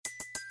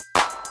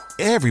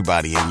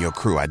Everybody in your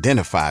crew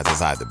identifies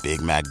as either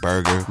Big Mac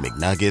Burger,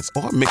 McNuggets,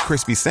 or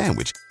McCrispy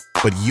Sandwich.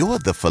 But you're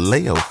the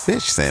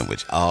Filet-O-Fish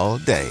Sandwich all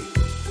day.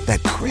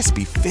 That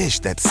crispy fish,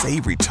 that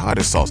savory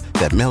tartar sauce,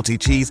 that melty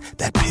cheese,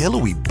 that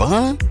pillowy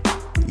bun.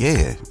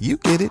 Yeah, you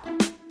get it.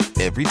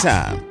 Every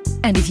time.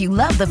 And if you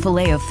love the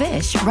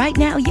Filet-O-Fish, right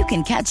now you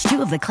can catch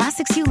two of the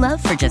classics you love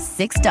for just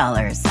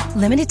 $6.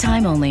 Limited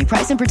time only.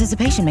 Price and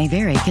participation may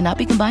vary. Cannot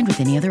be combined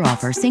with any other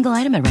offer. Single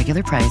item at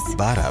regular price.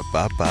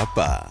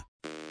 Ba-da-ba-ba-ba.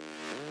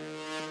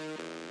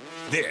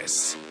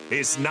 This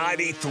is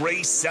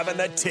 93.7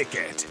 The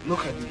Ticket.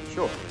 Look at me,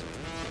 sure.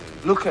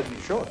 Look at me,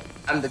 sure.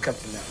 I'm the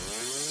captain now.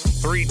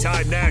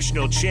 Three-time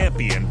national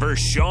champion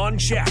Vershawn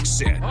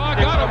Jackson. Oh,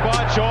 got a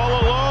bunch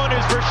all alone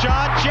is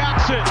Vershawn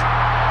Jackson.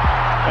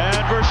 And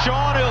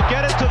Vershawn, he'll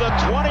get it to the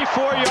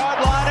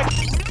 24-yard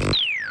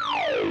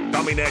line.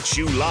 Coming at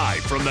you live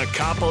from the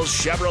Coppels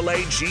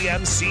Chevrolet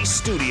GMC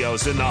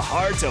studios in the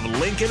heart of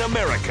Lincoln,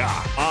 America.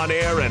 On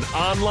air and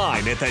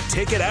online at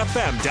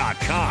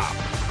theticketfm.com.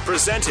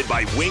 Presented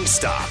by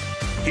Wingstop.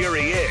 Here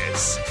he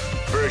is,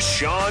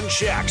 Vershawn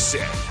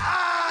Jackson.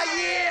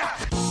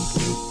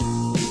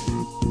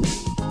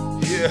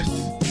 Yes.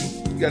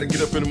 You got to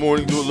get up in the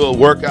morning, do a little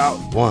workout.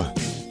 1,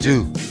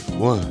 2,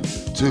 1,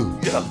 2.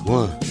 Yeah.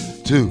 1,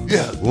 2.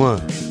 Yeah.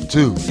 1,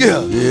 2.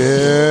 Yeah.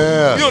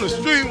 Yeah. You're on the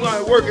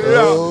streamline working it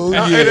out.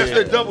 Yeah. Hey, that's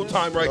that double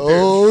time right there.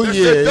 Oh, that's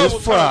yeah. That double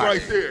It's time Friday.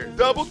 right there.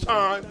 Double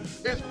time.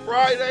 It's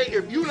Friday.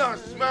 If you're not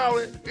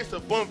smiling, it's a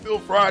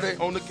fun-filled Friday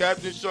on the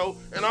Captain Show.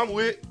 And I'm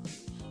with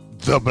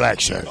The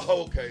Blackshirt.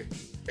 Okay.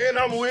 And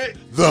I'm with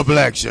The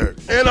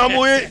Blackshirt. And I'm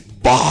with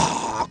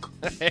Bog.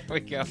 There we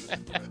go.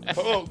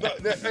 Oh,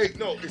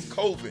 no, it's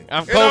Coven.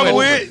 I'm And Coven. I'm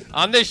with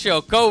On this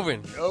show,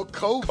 Coven. Oh,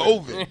 Coven.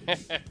 Coven.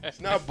 It's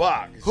not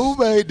Bach. Who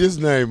made this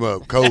name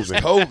up?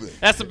 Coven. Coven.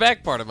 That's the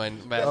back part of my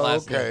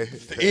last name. Okay.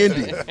 It's the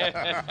ending.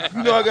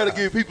 You know I got to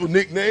give people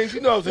nicknames.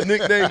 You know I was a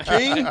nickname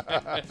king.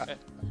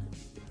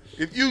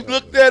 If you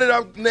looked at it,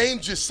 I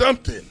named you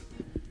something.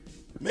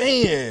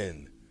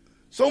 Man,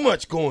 so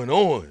much going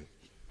on.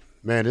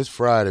 Man, it's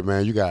Friday,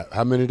 man. You got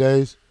how many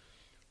days?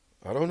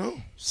 I don't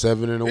know.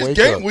 7 in a It's wake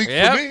game up. week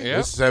Yep, for me. yep.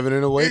 It's 7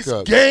 in a wake It's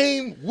up.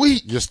 game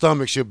week. Your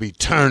stomach should be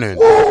turning.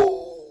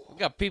 Woo! We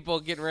got people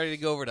getting ready to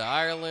go over to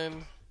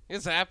Ireland.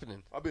 It's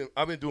happening.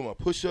 I've been doing my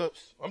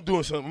push-ups. I'm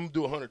doing something. I'm going to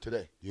do 100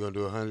 today. You gonna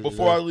do 100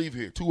 Before I today? leave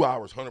here, 2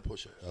 hours, 100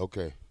 push-ups.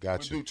 Okay, I'm got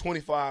going to you. do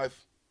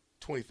 25,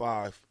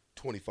 25,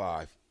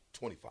 25,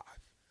 25.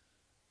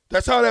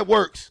 That's how that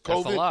works, That's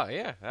COVID. a lot.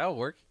 Yeah, that'll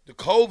work. The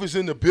Cove is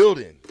in the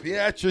building.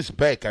 Beatrice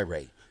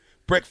Bakery.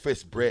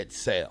 Breakfast bread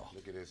sale.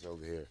 Look at this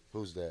over here.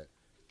 Who's that?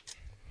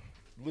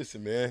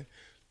 Listen, man.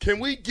 Can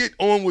we get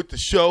on with the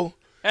show?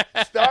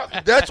 Stop.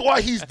 That's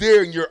why he's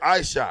there in your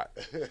eye shot.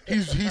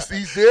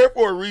 He's there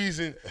for a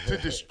reason to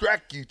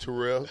distract you,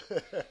 Terrell,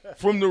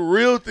 from the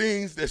real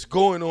things that's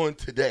going on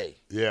today.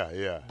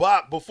 Yeah.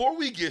 Bach, before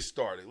we get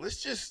started,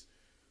 let's just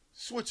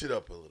switch it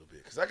up a little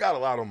bit because I got a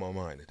lot on my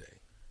mind today.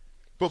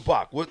 But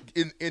Bach, what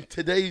in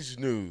today's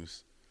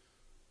news,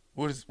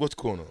 what's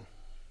going on?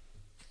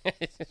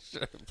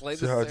 Should I play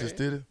See this how I thing? just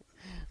did it?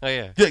 Oh,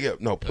 yeah. Yeah.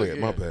 No, play it.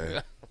 My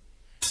bad.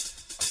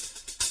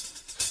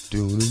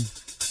 Doom. You're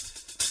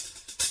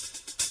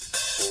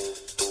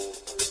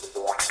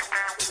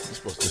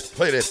supposed to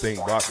play that thing,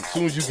 Bach. As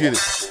soon as you get it,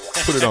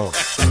 put it on.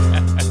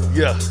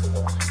 Yeah.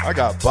 I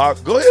got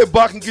Bach. Go ahead,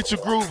 Bach, and get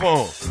your groove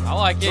on. I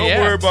like it, Don't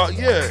yeah. worry about,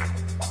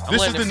 I'm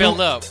letting it build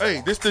up.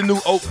 Hey, this the new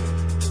open.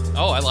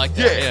 Oh, I like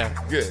that, yeah.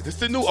 This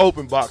the new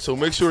open box, so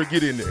make sure to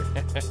get in there.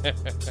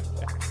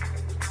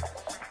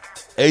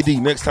 AD,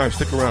 next time,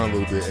 stick around a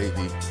little bit,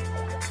 AD.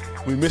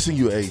 We missing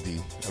you, AD.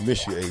 I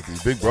miss you, AD.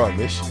 Big bro, I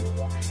miss you.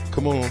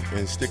 Come on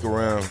and stick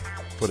around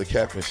for the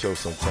Captain Show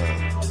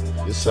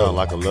sometime. This sounds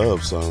like a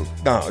love song.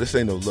 No, this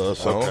ain't no love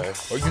song. Okay.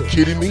 Are you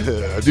kidding me?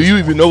 Do you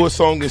even know what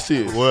song this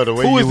is? Well, the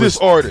way Who you is this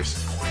artist?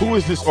 Who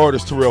is this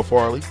artist, Terrell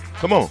Farley?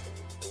 Come on.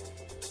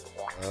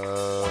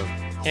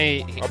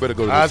 Hey, I better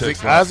go to the Isaac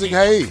text line.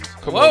 Hayes.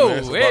 Come Whoa, on, man.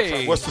 It's about hey.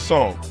 time. What's the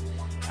song?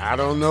 I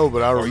don't know,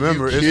 but I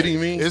remember. you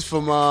kidding me? It's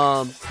from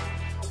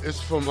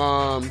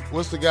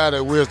what's the guy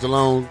that wears the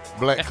long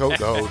black coat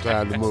the whole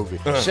time in the movie?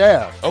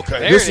 Shaft. Okay.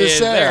 There This it is is,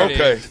 there Shaft. it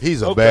Okay. is.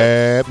 He's a Okay.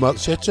 bad mother.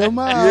 Shut your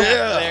mouth.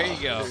 Yeah. There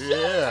you go.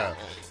 Yeah.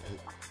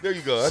 There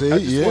you go. See,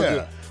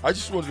 I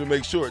just wanted to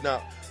make sure.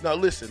 Now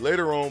listen,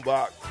 later on,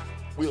 Bach,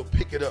 we'll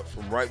pick it up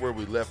from right where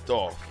we left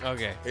off.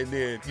 Okay. And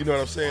then, you know what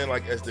I'm saying,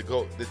 like as the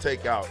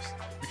takeouts.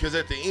 Because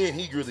at the end,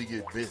 he really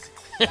get busy.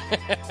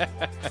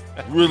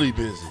 Really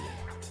busy.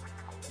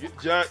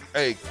 John,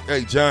 hey,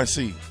 John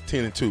C,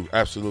 10-2,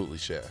 absolutely,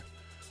 Shaq.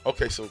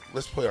 Okay, so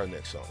let's play our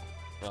next song.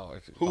 Oh,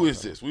 Who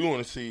is this? We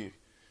want to see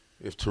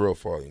if Terrell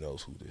Farley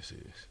knows who this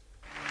is.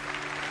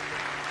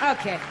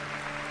 Okay.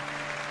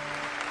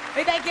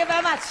 We thank you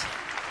very much.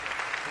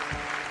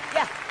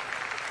 Yeah.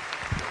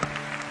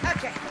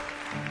 Okay.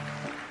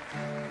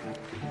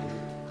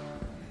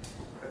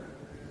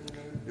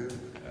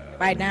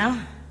 Right now,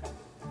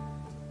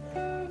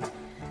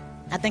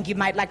 I think you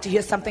might like to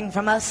hear something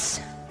from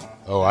us.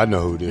 Oh, I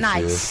know who this is.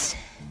 Nice.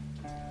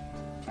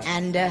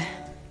 And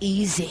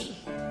easy.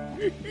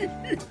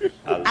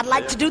 I'd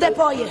like to do that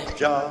for you.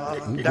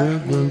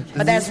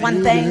 But there's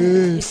one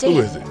thing, you see.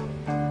 Who is it?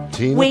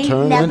 Tina We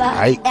Turner never, and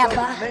Ike.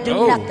 ever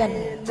do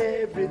nothing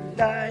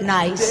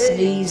nice and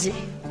easy.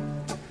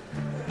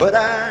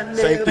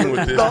 Same thing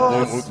with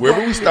this.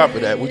 Wherever we stop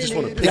it at, we just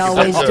want to pick it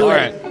always back do up.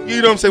 it.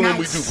 You know what I'm saying? When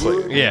we do play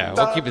it. Yeah,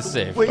 we'll keep it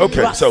safe.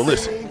 Okay, so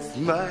listen.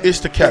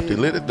 It's the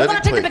Captain. Let it play.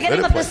 Let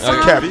it play.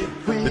 The Captain.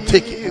 The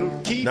Ticket.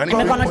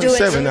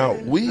 93.7. Now,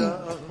 we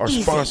are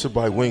sponsored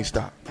by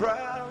Wingstop.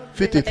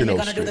 50th and O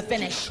Street.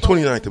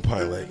 29th and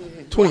Pine Lake.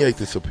 28th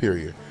and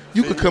Superior.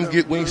 You can come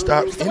get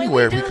Wingstop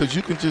anywhere because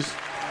you can just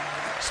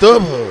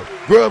StubHub,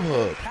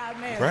 Grubhub,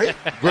 right?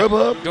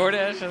 Grubhub?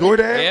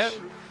 DoorDash? Yep.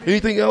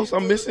 Anything else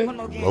I'm missing?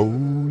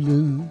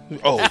 Rolling.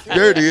 Oh,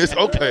 there it is.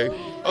 Okay.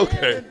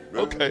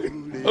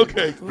 Rolling.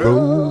 Okay.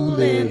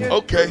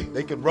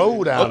 They can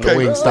roll down Okay. the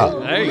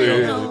Wingstop. There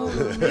you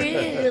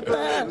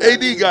go.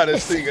 AD got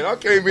us singing. I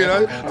came in.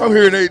 I'm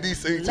hearing AD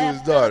sing to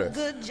his daughter.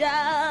 Good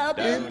job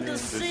in the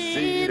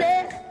city.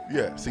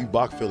 Yeah, see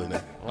Bach feeling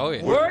that. Oh,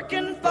 yeah.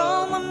 Working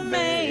for the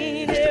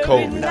main It's the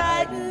every COVID.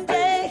 night and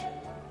day.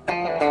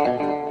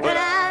 But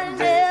I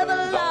never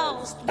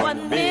lost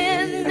 1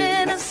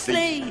 minute of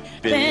sleep.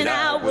 Then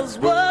I was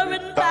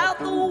worried about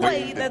the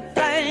way that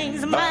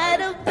things might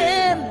have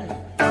been.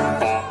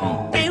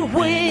 It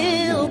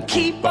will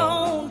keep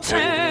on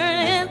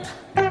turning.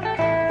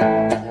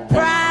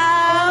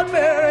 Proud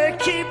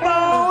keep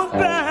on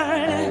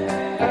burning.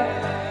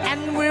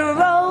 And we're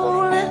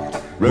rolling.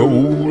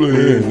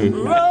 Rolling.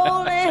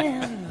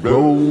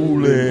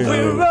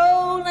 We're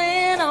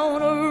rolling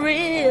on a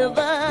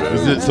river.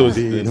 Is it so?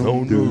 It's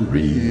on the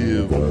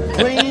river.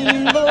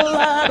 Rainbow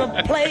out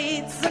of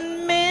plates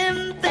in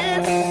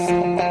Memphis.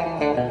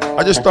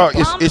 I just thought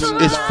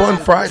it's Fun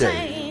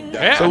Friday.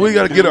 Yeah. So we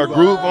got to get our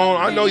groove on.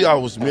 I know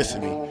y'all was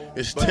missing me.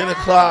 It's 10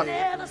 o'clock.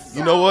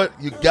 You know what?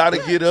 You got to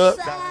get up.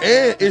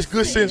 And it's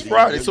Good Sense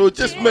Friday. So it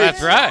just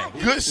makes That's right.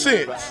 good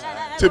sense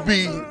to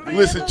be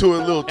listening to a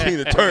little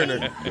Tina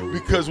Turner.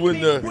 Because when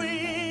the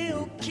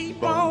We'll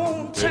keep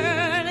on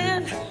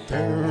turning.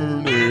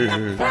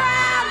 Turner.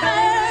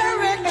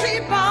 Primary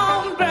keep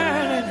on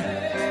burning.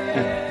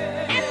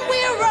 And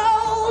we're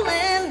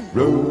rolling.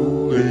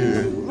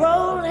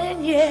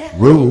 Rolling, yeah.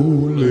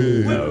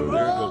 Rolling.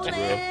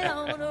 Rolling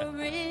on a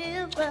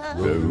river.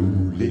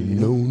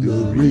 Rolling on the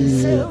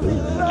river.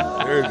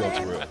 There you go,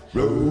 Terrell.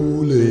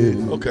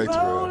 Rolling. Okay,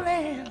 Terrell.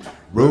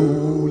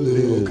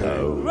 Rolling. Okay.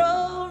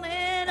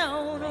 Rolling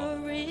on a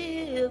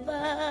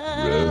river.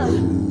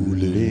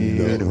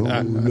 Rolling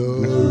on the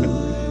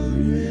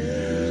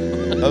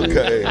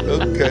Okay.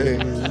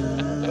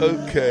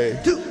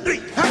 2, 3,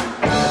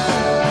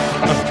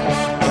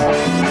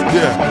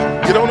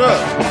 yeah, get on up.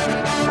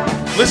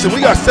 Listen,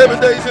 we got 7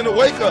 days in the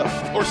wake up,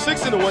 or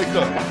 6 in the wake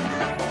up.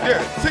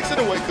 Yeah, 6 in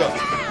the wake up.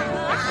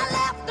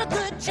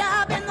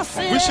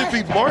 We should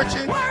be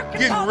marching,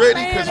 getting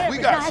ready, because we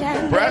got some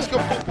Nebraska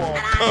football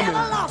coming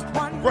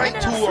right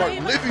to our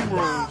living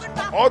rooms,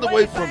 all the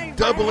way from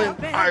Dublin,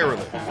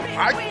 Ireland.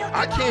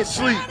 I can't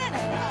sleep.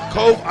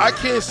 Cove, I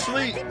can't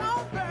sleep.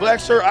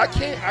 Blackshirt, I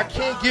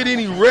can't get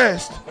any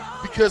rest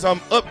because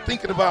I'm up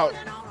thinking about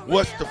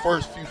what's the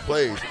first few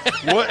plays.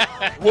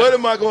 What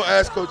am I going to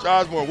ask Coach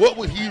Osborne? What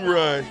would he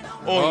run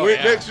on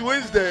next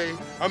Wednesday?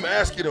 I'm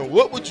asking him,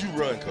 what would you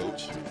run,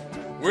 Coach?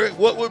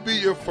 What would be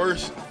your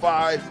first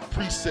 5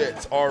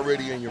 presets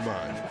already in your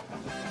mind?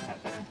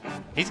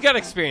 He's got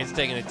experience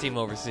taking a team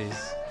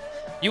overseas.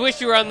 You wish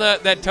you were on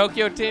that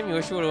Tokyo team? You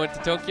wish you would have went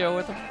to Tokyo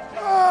with him?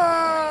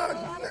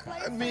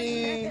 I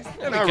mean,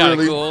 That'd not be kind of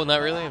really. cool.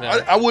 Not really? No.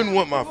 I wouldn't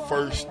want my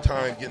first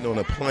time getting on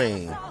a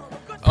plane.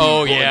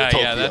 Oh, going to yeah,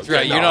 Tokyo. that's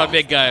right. Yeah, You're not a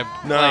big guy.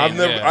 No,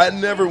 I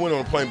never went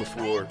on a plane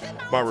before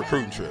my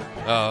recruiting trip.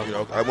 Oh. You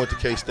know, I went to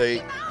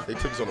K-State. They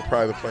took us on a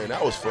private plane.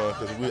 That was fun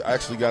because we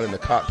actually got in the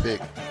cockpit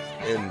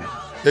and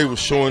they were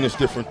showing us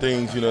different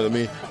things. You know what I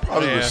mean?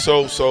 Probably was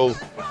so.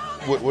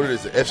 What it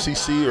is, the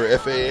FCC or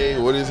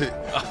FAA? What is it?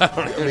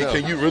 I mean,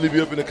 can you really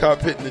be up in the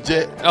cockpit in the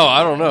jet? Oh,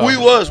 I don't know. We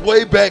was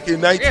way back in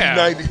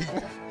 1990.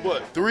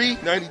 What,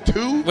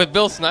 92? With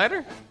Bill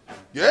Snyder?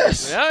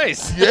 Yes.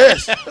 Nice.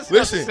 Yes.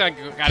 Listen,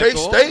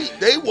 K-State,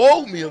 they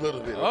wowed me a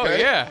little bit. Oh, okay?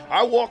 yeah.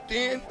 I walked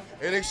in,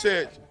 and they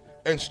said,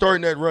 and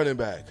starting that running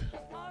back,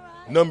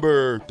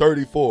 number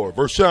 34,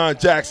 Vershawn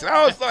Jackson.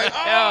 I was like,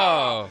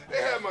 oh. They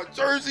had my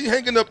jersey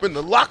hanging up in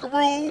the locker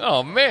room.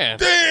 Oh, man.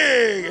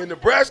 Dang. And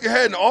Nebraska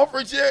hadn't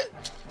offered yet.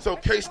 So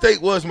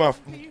K-State was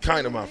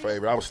kind of my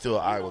favorite. I was still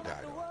an Iowa guy,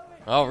 though.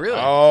 Oh, really?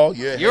 Oh,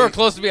 yeah. You were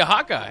close to be a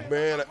Hawkeye.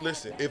 Man,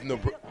 listen,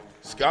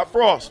 Scott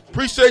Frost.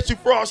 Appreciate you,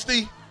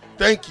 Frosty.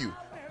 Thank you.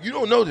 You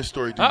don't know this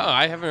story, do you?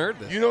 I haven't heard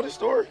this. You know this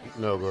story?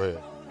 No, go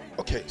ahead.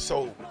 Okay,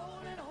 so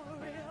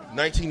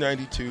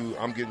 1992,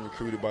 I'm getting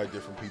recruited by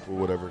different people,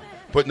 whatever.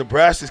 But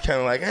Nebraska's kind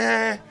of like,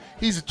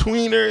 he's a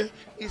tweener.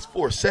 He's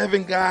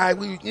 4'7" guy.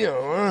 We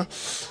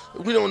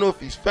don't know if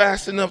he's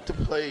fast enough to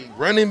play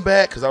running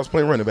back, because I was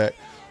playing running back.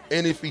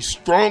 And if he's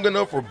strong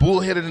enough or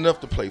bullheaded enough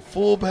to play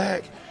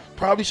fullback,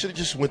 probably should have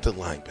just went to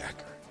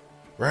linebacker,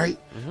 right?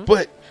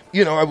 But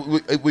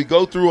we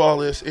go through all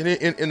this,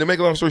 and to make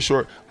a long story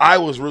short,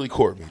 Iowa's really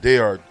courting me. They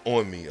are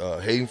on me.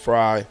 Hayden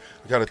Fry, I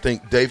got to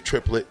thank Dave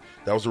Triplett.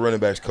 That was the running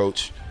backs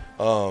coach.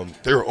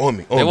 They were on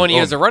me. They want you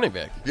as a running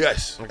back.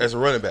 Yes, as a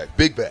running back,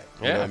 big back.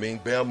 You know what I mean?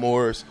 Bam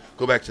Morris.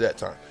 Go back to that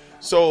time.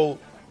 So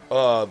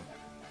I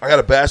got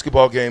a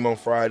basketball game on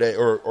Friday,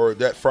 or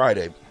that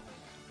Friday.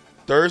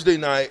 Thursday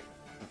night,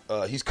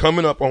 he's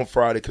coming up on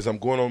Friday because I'm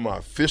going on my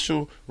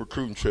official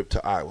recruiting trip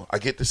to Iowa. I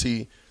get to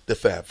see the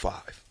Fab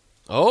Five.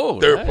 Oh,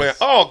 they're nice. playing.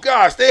 Oh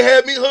gosh, they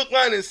had me hook,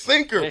 line, and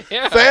sinker.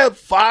 Yeah. Fab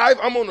Five.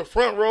 I'm on the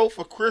front row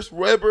for Chris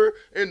Webber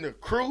and the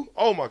crew.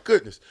 Oh my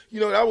goodness,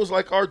 that was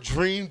like our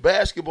dream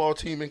basketball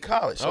team in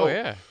college.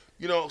 So,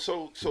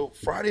 so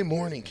Friday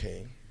morning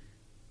came,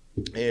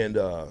 and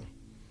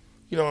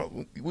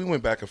we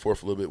went back and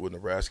forth a little bit with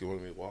Nebraska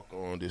when we walk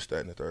on this,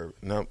 that, and the third.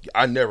 Now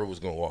I never was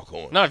gonna walk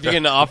on. Not if you're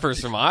getting the offers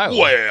from Iowa.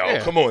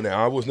 Well, come on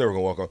now, I was never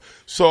gonna walk on.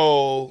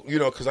 So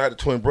because I had a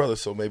twin brother,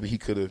 so maybe he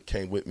could have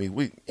came with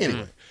me.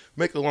 Anyway.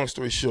 Make a long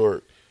story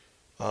short,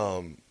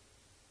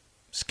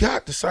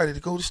 Scott decided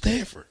to go to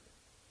Stanford.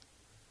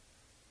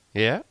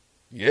 Yeah?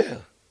 Yeah.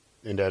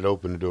 And that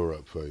opened the door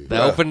up for you.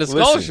 That opened the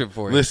scholarship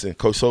for you. Listen,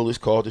 Coach Solis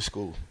called the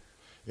school.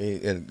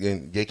 And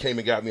they came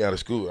and got me out of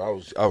school. I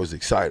was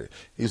excited.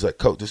 He was like,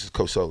 Coach, this is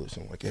Coach Solis.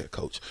 I'm like, yeah,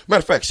 Coach.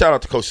 Matter of fact, shout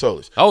out to Coach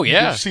Solis. Oh,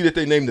 yeah. Did you see that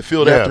they named the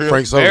field after him?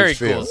 Frank Solis Very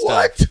field. cool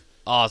stuff. What?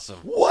 Awesome.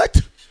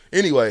 What?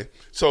 Anyway,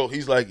 so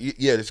he's like,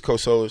 yeah, this is Coach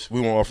Solis. We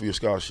want to offer you a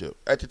scholarship.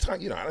 At the time,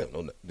 I didn't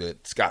know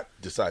that Scott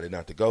decided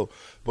not to go.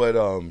 But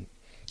so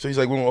he's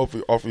like, we want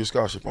to offer you a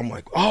scholarship. I'm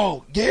like,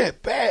 oh, yeah,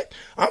 bet.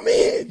 I'm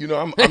in.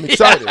 I'm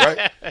excited,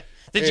 right?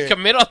 Did you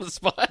commit on the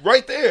spot?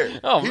 Right there.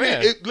 Oh,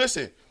 man.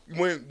 Listen,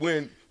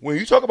 when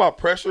you talk about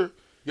pressure,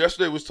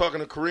 yesterday was talking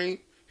to Kareem.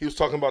 He was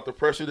talking about the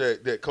pressure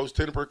that Coach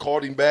Tenneper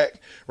called him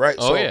back, right?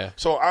 Oh, yeah.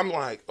 So I'm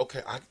like,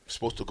 okay, I'm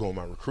supposed to go on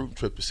my recruiting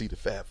trip to see the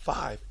Fab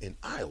Five in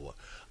Iowa.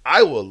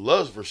 Iowa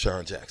loves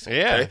Vershawn Jackson.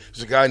 Yeah. Okay?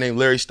 There's a guy named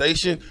Larry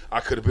Station. I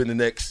could have been the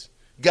next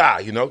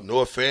guy, no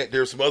offense.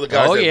 There's some other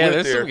guys that went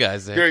there. There's some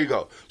guys there. There you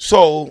go.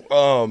 So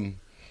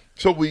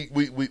so we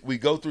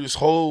go through this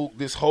whole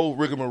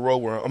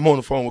rigmarole where I'm on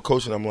the phone with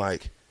Coach and I'm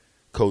like,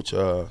 Coach,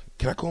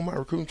 can I go on my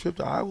recruiting trip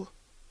to Iowa?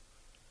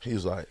 He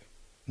was like,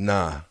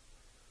 nah.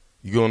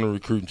 You go on a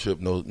recruiting trip,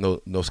 no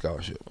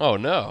scholarship. Oh,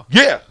 no.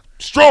 Yeah,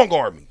 strong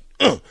arm me.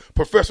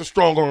 Professor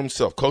Strong Arm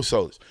himself, Coach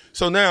Solis.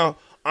 So now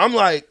I'm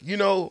like,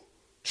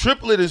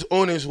 Triplet is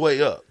on his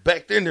way up.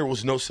 Back then, there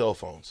was no cell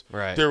phones.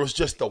 Right. There was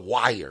just the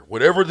wire,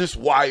 whatever this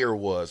wire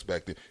was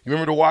back then. You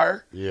remember the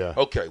wire? Yeah.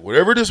 Okay,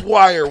 whatever this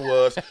wire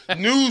was,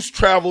 news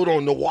traveled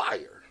on the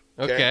wire.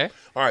 Okay.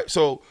 All right,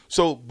 so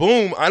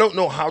boom, I don't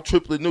know how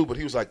Triplet knew, but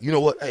he was like, you know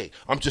what? Hey,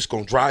 I'm just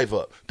going to drive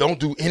up. Don't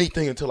do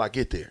anything until I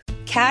get there.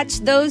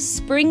 Catch those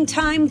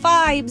springtime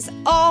vibes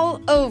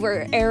all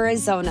over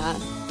Arizona.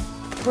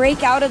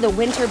 Break out of the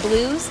winter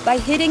blues by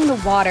hitting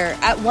the water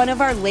at one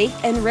of our lake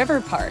and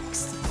river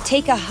parks.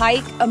 Take a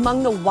hike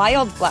among the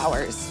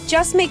wildflowers.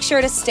 Just make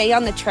sure to stay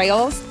on the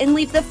trails and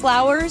leave the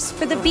flowers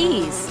for the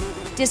bees.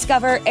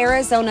 Discover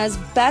Arizona's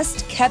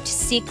best kept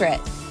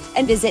secret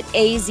and visit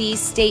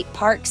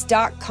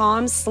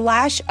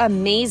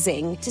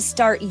azstateparks.com/amazing to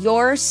start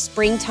your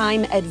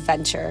springtime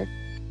adventure.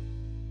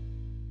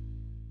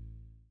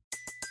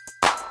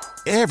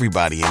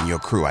 Everybody in your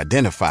crew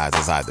identifies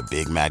as either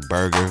Big Mac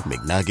Burger,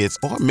 McNuggets,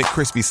 or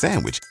McCrispy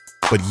Sandwich.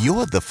 But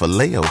you're the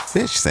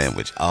Filet-O-Fish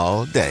Sandwich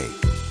all day.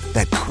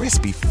 That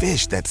crispy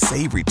fish, that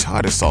savory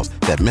tartar sauce,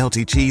 that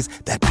melty cheese,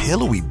 that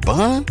pillowy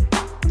bun.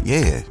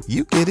 Yeah,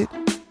 you get it.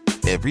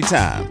 Every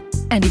time.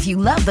 And if you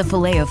love the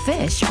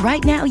Filet-O-Fish,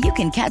 right now you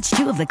can catch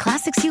two of the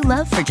classics you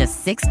love for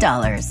just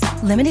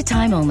 $6. Limited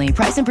time only.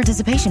 Price and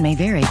participation may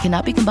vary.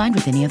 Cannot be combined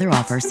with any other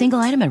offer. Single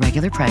item at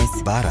regular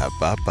price.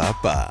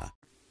 Ba-da-ba-ba-ba.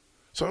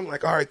 So I'm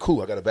like, all right,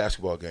 cool. I got a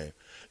basketball game.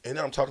 And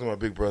then I'm talking to my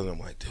big brother. I'm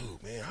like,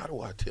 dude, man, how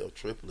do I tell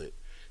Triplet?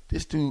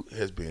 This dude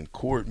has been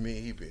courting me.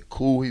 He been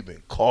cool. He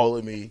been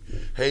calling me.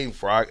 Hey,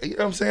 Fry. You know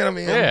what I'm saying?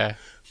 Yeah.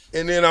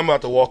 And then I'm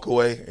about to walk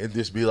away and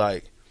just be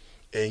like,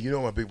 and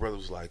my big brother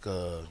was like,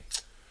 yeah,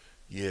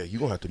 you're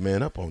going to have to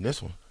man up on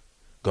this one.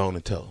 Go on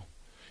and tell him.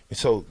 And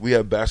so we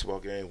have a basketball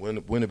game, win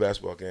the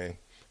basketball game.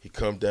 He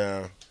come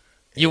down.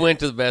 You went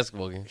to the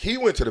basketball game? He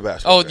went to the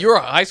basketball game. You're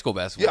a high school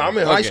basketball game.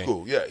 Yeah, I'm in high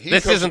school. Yeah.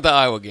 This isn't the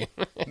Iowa game.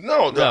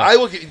 No, the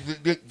Iowa game.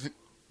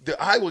 The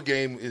Iowa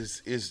game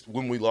is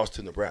when we lost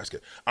to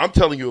Nebraska. I'm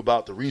telling you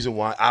about the reason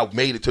why I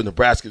made it to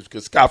Nebraska is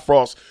because Scott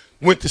Frost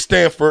went to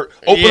Stanford,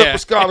 opened up a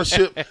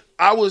scholarship.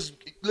 I was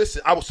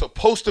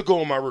supposed to go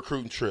on my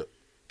recruiting trip.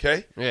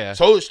 Okay? Yeah.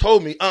 So it's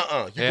told me, you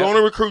go on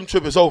a recruiting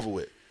trip, it's over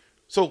with.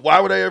 So why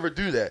would I ever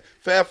do that?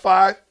 Fab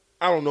Five,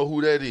 I don't know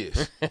who that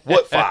is.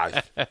 What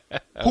five?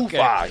 Who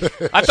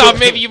five? I thought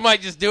maybe you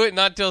might just do it and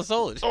not tell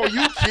Solich. Oh, are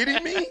you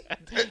kidding me?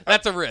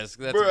 That's a risk.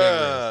 That's a big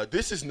risk.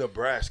 This is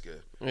Nebraska.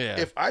 Yeah.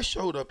 If I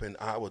showed up in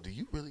Iowa, do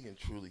you really and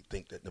truly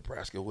think that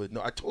Nebraska would?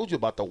 No, I told you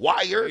about the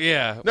wire.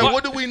 Yeah. Now,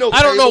 what do we know?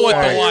 I don't know what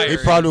Wire? the wire He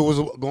is. probably was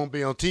going to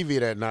be on TV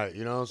that night.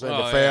 You know what I'm saying?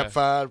 Oh, the Fab yeah.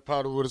 Five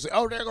probably would have said,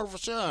 "Oh, there goes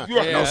Rashawn. You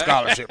have no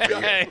scholarship for you.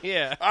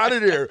 Yeah. Out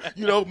of there.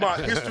 You know, my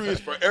history is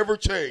forever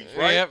changed,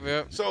 right?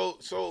 Yep.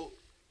 So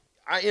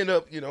I end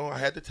up, I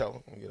had to tell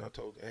him. I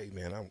told him, hey,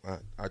 man,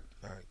 I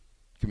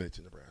committed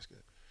to Nebraska.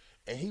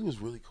 And he was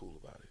really cool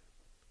about it.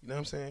 You know what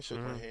I'm saying? Shook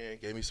my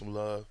hand, gave me some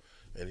love,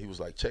 and he was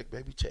like, check,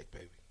 baby,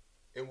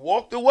 and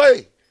walked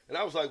away. And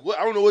I was like, what?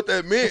 I don't know what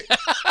that meant.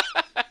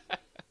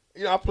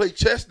 I play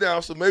chess now,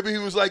 so maybe he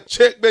was like,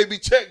 check, baby.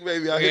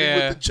 I hit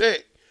him with the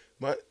check.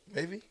 But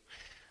maybe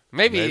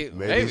Maybe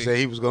he said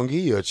he was going to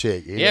give you a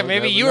check.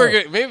 Maybe you were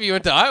good. Maybe you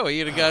went to Iowa,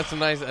 you'd have got a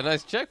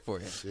nice check for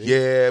you.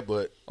 Yeah,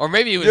 but or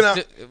maybe it was.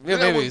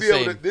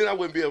 Then I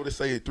wouldn't be able to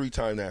say a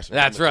 3-time national.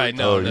 That's right.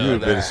 No, you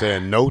would have been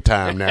saying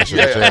no-time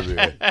national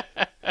champion.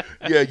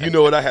 Yeah, you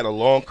know what? I had a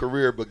long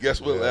career, but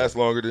guess what lasts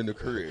longer than the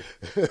career?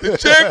 The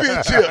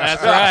championship.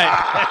 That's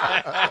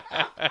right.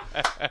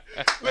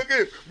 Look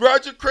at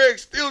Roger Craig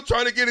still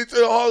trying to get into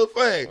the Hall of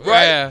Fame.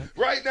 Right,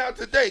 right now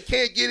today,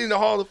 can't get in the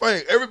Hall of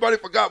Fame. Everybody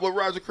forgot what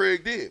Roger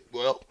Craig did.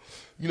 Well,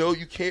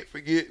 you can't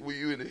forget when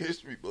you're in the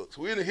history books.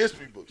 We're in the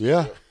history books.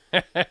 Yeah.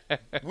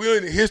 We're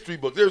in the history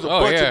book. There's a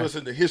bunch of us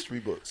in the history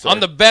book. So. On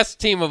the best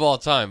team of all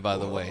time, by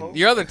the way.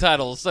 Your other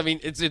titles, I mean,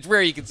 it's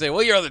rare you can say,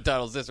 well, your other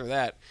title's this or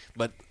that.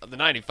 But the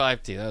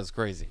 95 team, that was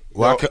crazy.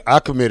 Well, I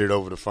committed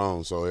over the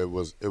phone, so it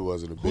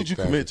wasn't a big Who'd you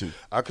factor. commit to?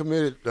 I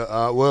committed,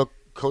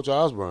 Coach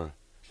Osborne.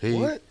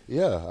 What?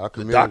 Yeah, I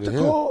committed doctor to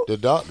him. called? The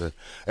doctor.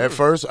 At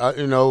first,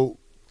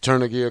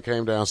 Turner Gill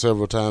came down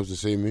several times to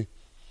see me,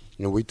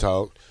 and we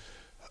talked.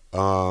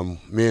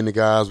 Me and the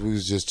guys, we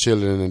was just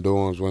chilling in the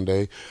dorms one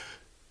day.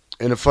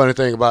 And the funny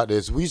thing about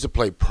this, we used to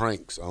play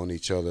pranks on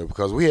each other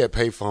because we had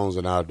payphones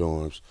in our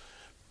dorms.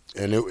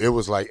 And it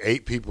was like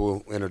 8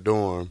 people in a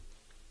dorm,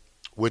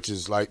 which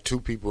is like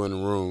 2 people in a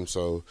room.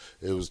 So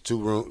it was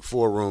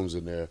 4 rooms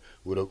in there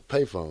with a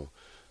payphone.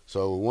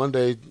 So one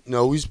day,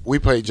 we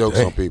played jokes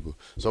on people.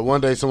 So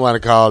one day somebody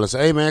called and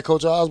said, hey, man,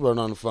 Coach Osborne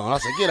on the phone. I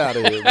said, get out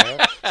of here, man.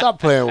 Stop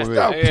playing with me.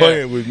 Stop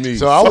playing with me.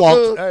 So I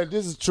walked, hey,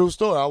 this is a true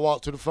story. I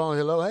walked to the phone.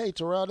 Hello, hey,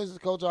 Terrell, this is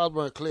Coach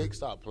Osborne. Click,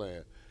 stop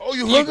playing. Oh,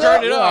 you turned hung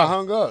up? it off. I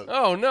hung up.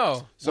 Oh,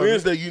 no. So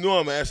Wednesday,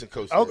 I'm asking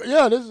Coach. Okay,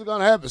 yeah, this is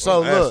going to happen.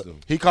 So, look,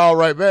 he called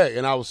right back,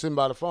 and I was sitting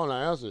by the phone.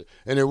 I answered,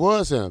 and it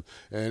was him.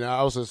 And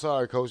I was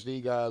sorry, Coach,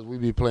 these guys, we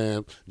be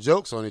playing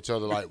jokes on each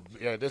other like,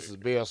 yeah, this is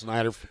Bill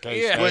Snyder for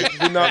K-State. Yeah.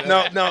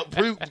 Wait, now,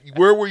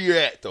 where were you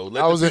at, though?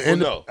 I was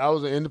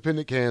in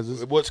Independent,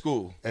 Kansas. What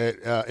school? At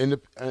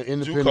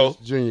Independence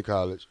JUCO? Junior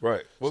College.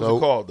 Right. What was it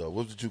called, though?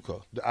 What was the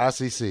JUCO? The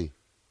ICC.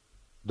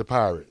 The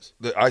Pirates.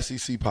 The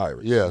ICC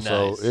Pirates. Yeah, Nice.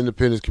 so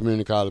Independence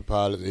Community College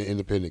Pirates in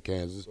Independent,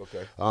 Kansas.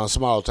 Okay.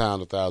 Small town,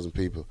 1,000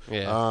 people.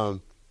 Yeah.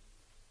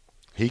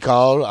 He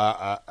called.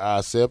 I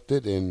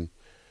accepted, and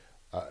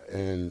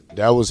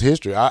that was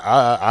history.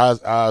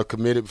 I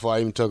committed before I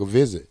even took a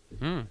visit.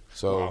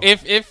 So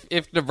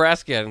if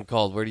Nebraska hadn't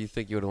called, where do you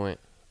think you would have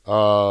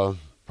went?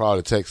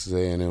 Probably Texas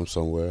A&M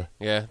somewhere.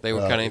 Yeah, they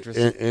were kind of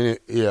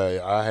interested.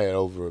 I had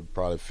over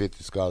probably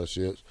 50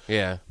 scholarships.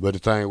 Yeah. But the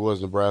thing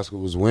was, Nebraska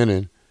was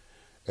winning.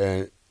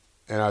 And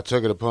I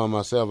took it upon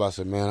myself. I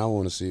said, man, I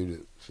want to see what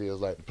it feels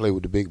like to play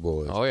with the big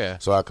boys. Oh, yeah.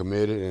 So I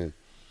committed,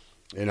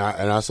 and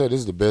I said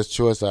this is the best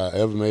choice I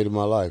ever made in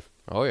my life.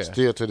 Oh, yeah.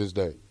 Still to this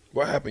day.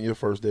 What happened your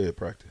first day of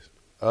practice?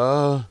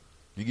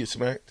 You get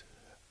smacked?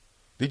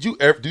 Do you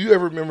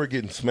ever remember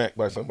getting smacked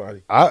by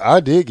somebody?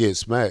 I did get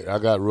smacked. I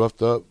got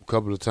roughed up a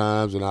couple of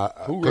times.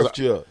 Who roughed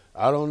you up?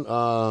 I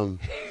don't.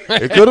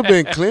 It could have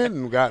been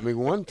Clinton got me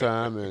one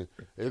time, and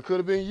it could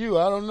have been you.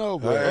 I don't know,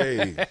 but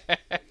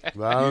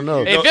I don't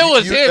know. If it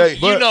was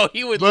him,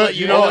 he would let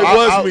you know. It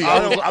was me.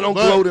 I don't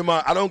gloat in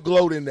I don't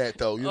gloat in that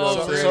though. You know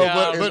what I'm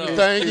saying? But the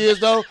thing is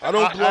though, I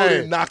don't gloat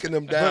in knocking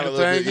them down. But the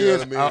thing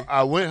is,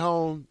 I went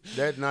home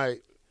that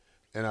night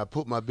and I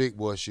put my big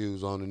boy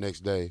shoes on the next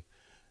day,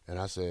 and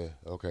I said,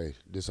 okay,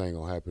 this ain't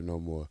gonna happen no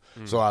more.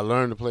 So I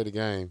learned to play the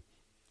game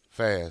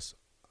fast,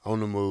 on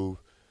the move,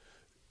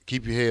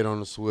 keep your head on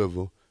the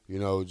swivel,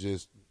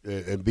 just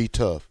and be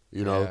tough.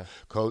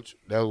 Coach,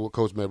 that's what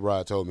Coach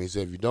McBride told me. He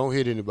said, if you don't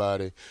hit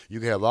anybody, you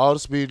can have all the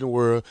speed in the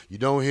world. You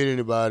don't hit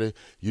anybody,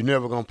 you're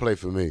never going to play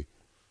for me.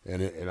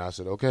 And I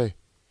said, okay.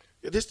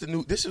 Yeah, this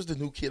is the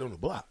new kid on the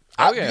block.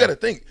 Oh, You got to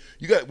think.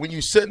 When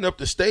you're setting up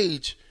the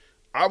stage,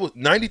 I was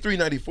 93,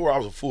 94, I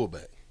was a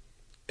fullback.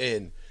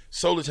 And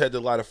Solich had to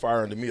light a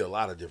fire under me a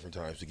lot of different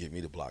times to get me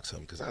to block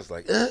something because I was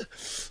like,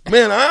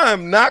 man, I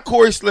am not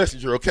Corey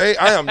Schlesinger, okay?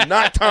 I am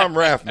not Tom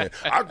Raffman.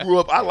 I grew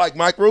up, I like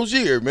Mike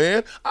Rozier,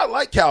 man. I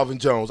like Calvin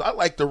Jones. I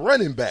like the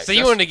running back. So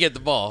you wanted to get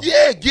the ball.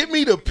 Yeah, give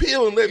me the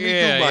pill and let me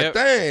do my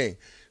thing.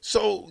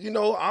 So,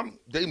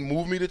 they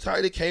moved me to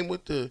tight. It came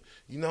with the,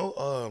 we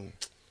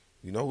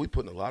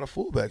putting a lot of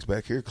fullbacks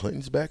back here.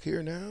 Clinton's back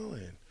here now.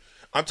 And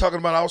I'm talking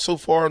about I was so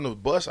far on the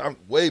bus, I'm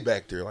way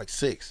back there, like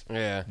 6.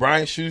 Yeah.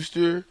 Brian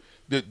Schuster.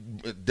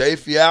 Dave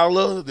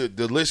Fiala,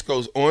 the list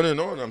goes on and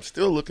on. I'm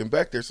still looking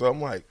back there, so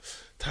I'm like,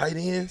 tight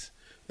ends.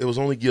 it was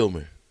only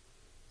Gilman,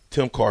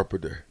 Tim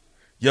Carpenter,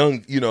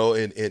 young,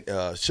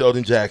 and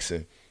Sheldon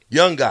Jackson,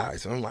 young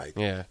guys. And I'm like,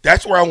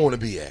 that's where I want to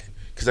be at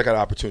because I got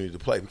an opportunity to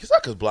play because I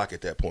could block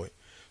at that point.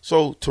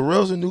 So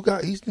Terrell's a new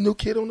guy. He's the new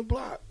kid on the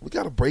block. We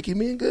got to break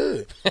him in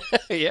good.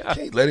 Yeah.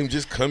 Can't let him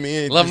just come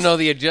in. Let him know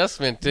the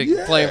adjustment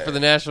to playing for the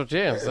national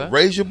champs. Huh?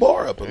 Raise your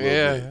bar up a little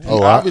bit. He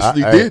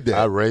obviously did that.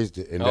 I raised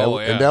it. And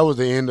that was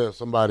the end of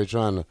somebody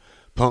trying to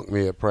punk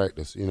me at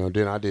practice.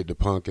 Then I did the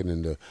punking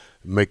and the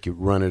make you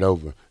run it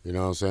over. You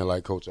know what I'm saying?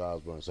 Like Coach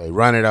Osborne say,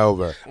 run it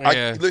over.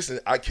 Listen,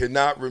 I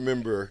cannot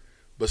remember,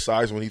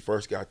 besides when he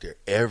first got there,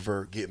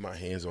 ever get my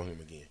hands on him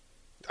again.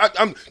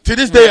 I'm to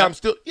this day. I'm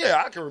still.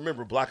 I can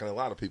remember blocking a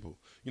lot of people.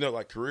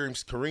 Like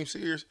Kareem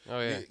Sears. Oh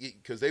yeah,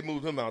 because they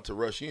moved him out to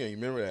rush in. You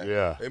remember that?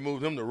 Yeah, they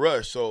moved him to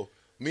rush. So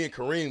me and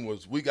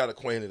Kareem we got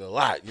acquainted a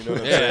lot. You know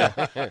what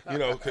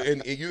I'm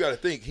saying? And you got to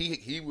think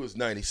he was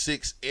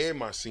 96 and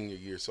my senior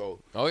year.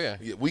 So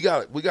we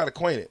got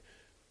acquainted.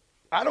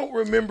 I don't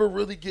remember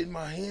really getting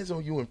my hands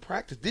on you in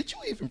practice. Did you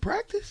even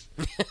practice?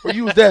 Or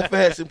you was that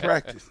fast in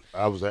practice?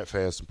 I was that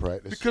fast in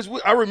practice. Because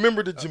I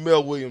remember the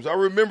Jamel Williams. I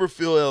remember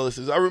Phil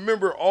Ellis's. I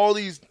remember all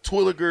these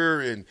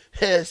Twilliger and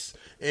Hess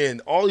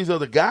and all these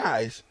other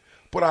guys.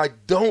 But I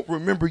don't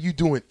remember you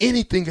doing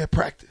anything at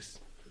practice.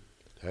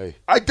 Hey.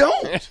 I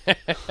don't.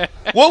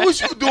 What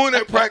was you doing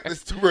at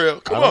practice,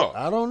 Terrell? Come on.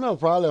 I don't know.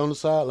 Probably on the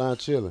sideline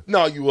chilling.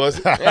 No, you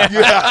wasn't. Now,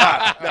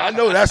 I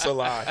know that's a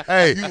lie.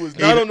 Hey, you was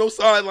not on no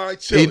sideline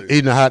chilling.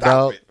 Eating a hot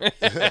dog.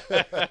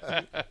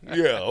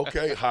 Yeah,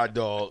 okay, hot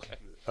dog.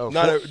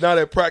 Not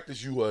at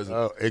practice you wasn't.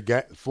 Oh, it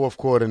got fourth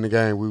quarter in the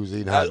game. We was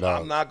eating hot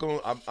dogs.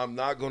 I'm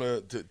not gonna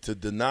to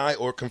deny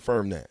or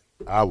confirm that.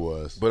 I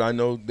was, but I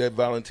know that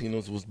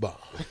Valentino's was bomb.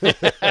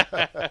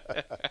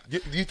 Do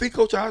you think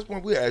Coach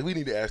Osborne? We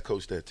need to ask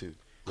Coach that too.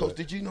 Coach,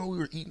 did you know we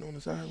were eating on the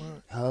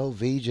sideline? Oh,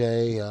 VJ.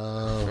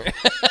 Oh.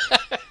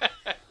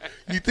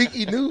 You think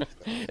he knew?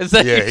 Is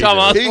that your Tom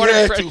Osborne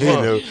impression?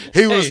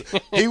 He knew.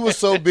 He was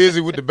so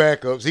busy with the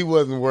backups, he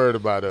wasn't worried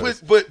about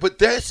us. But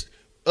that's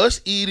us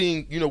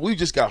eating. We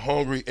just got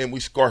hungry and we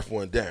scarfed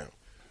one down.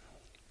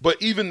 But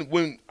even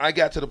when I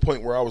got to the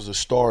point where I was a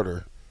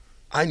starter,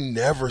 I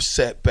never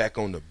sat back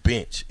on the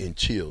bench and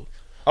chilled.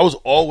 I was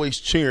always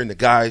cheering the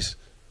guys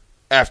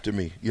after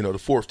me, the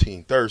fourth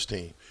team, third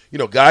team.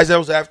 Guys that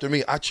was after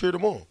me, I cheered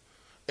them on.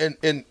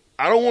 And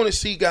I don't want to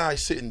see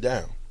guys sitting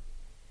down.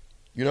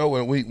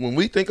 When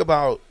we think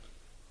about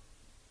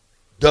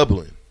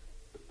Dublin,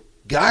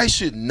 guys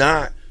should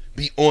not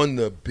be on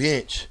the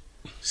bench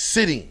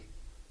sitting.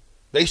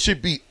 They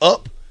should be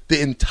up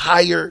the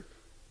entire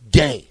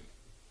game.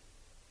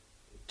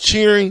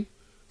 Cheering.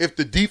 If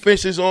the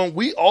defense is on,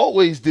 we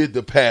always did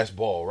the pass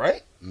ball,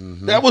 right?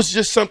 Mm-hmm. That was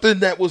just something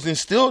that was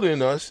instilled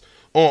in us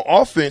on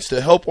offense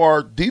to help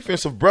our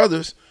defensive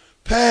brothers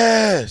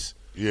pass,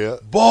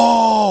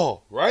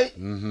 ball, right?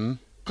 Mm-hmm.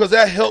 Because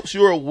that helps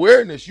your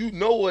awareness. You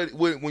know what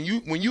when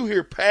you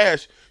hear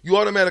pass, you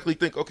automatically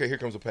think, okay, here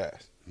comes a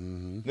pass.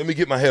 Mm-hmm. Let me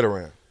get my head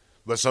around.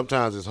 But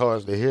sometimes it's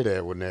hard to hear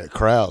that when that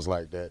crowd's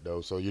like that,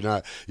 though. So you're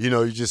not,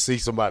 you just see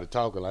somebody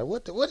talking like,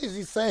 what is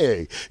he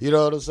saying? You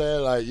know what I'm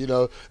saying? Like,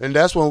 and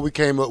that's when we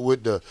came up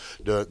with the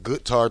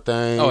guitar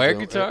thing. Oh, air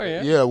guitar,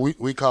 yeah. Yeah,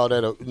 we call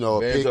that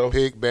a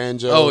pick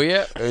banjo. Oh,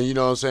 yeah. And you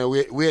know what I'm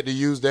saying? We had to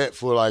use that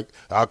for like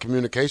our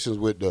communications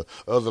with the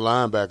other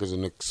linebackers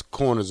and the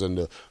corners and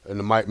the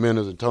Mike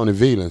Menders and Tony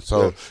Veland.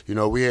 So,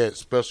 we had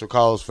special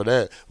calls for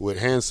that with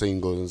hand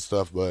singles and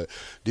stuff. But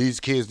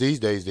these kids these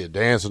days, they're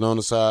dancing on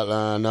the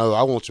sideline. No,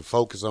 I want you to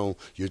focus on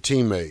your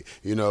teammate,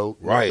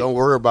 Right. Don't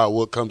worry about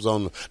what comes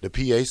on the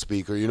PA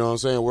speaker, you know what I'm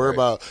saying? Worry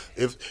about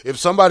if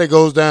somebody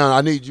goes down, I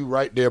need you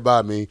right there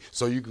by me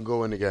so you can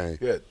go in the game.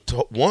 Yeah,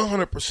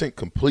 100%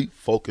 complete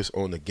focus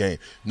on the game.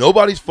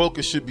 Nobody's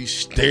focus should be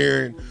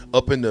staring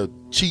up in the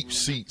cheap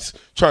seats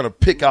trying to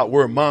pick out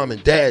where mom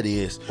and dad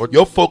is.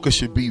 Your focus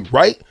should be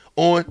right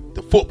on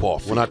the football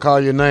field. When I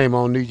call your name, I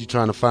don't need you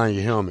trying to find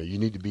your helmet. You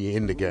need to be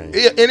in the game.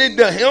 Yeah, and then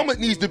the helmet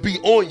needs to be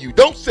on you.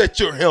 Don't set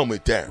your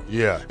helmet down.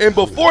 Yeah. And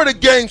before the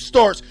game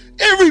starts,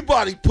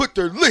 everybody put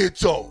their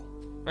lids on.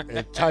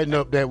 And tighten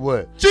up that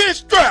what? Chin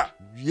strap.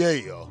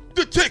 Yeah.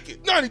 The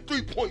ticket,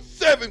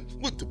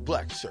 93.7 with the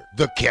black shirt.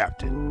 The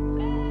captain.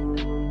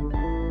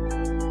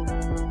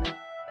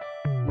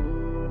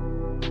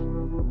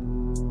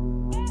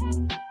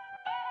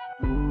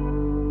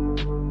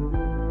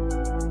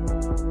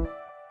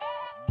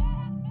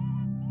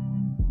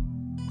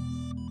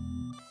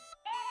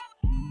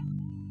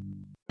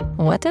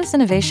 What does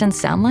innovation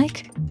sound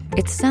like?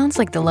 It sounds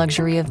like the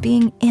luxury of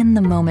being in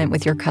the moment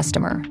with your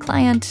customer,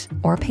 client,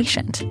 or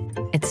patient.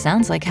 It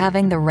sounds like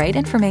having the right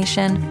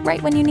information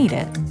right when you need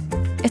it.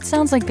 It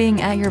sounds like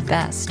being at your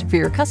best for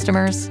your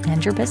customers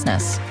and your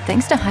business.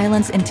 Thanks to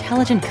Hyland's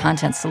intelligent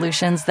content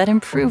solutions that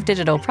improve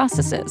digital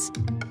processes,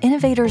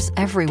 innovators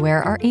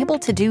everywhere are able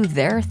to do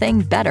their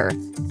thing better,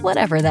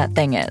 whatever that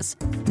thing is.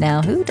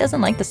 Now, who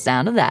doesn't like the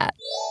sound of that?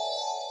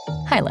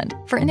 Hyland,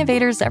 for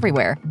innovators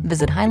everywhere.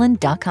 Visit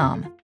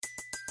hyland.com.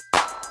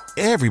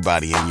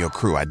 Everybody in your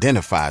crew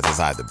identifies as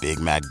either Big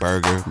Mac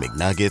Burger,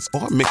 McNuggets,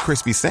 or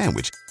McCrispy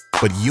Sandwich.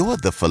 But you're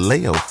the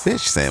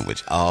Filet-O-Fish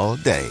Sandwich all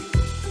day.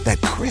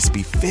 That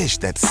crispy fish,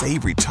 that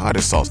savory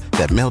tartar sauce,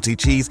 that melty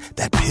cheese,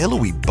 that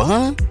pillowy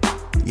bun.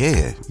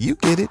 Yeah, you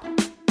get it.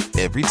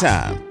 Every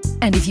time.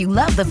 And if you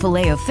love the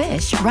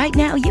Filet-O-Fish, right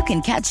now you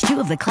can catch 2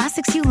 of the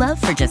classics you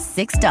love for just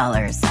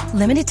 $6.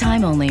 Limited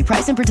time only.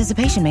 Price and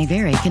participation may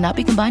vary. Cannot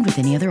be combined with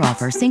any other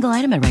offer. Single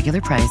item at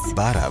regular price.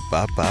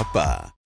 Ba-da-ba-ba-ba.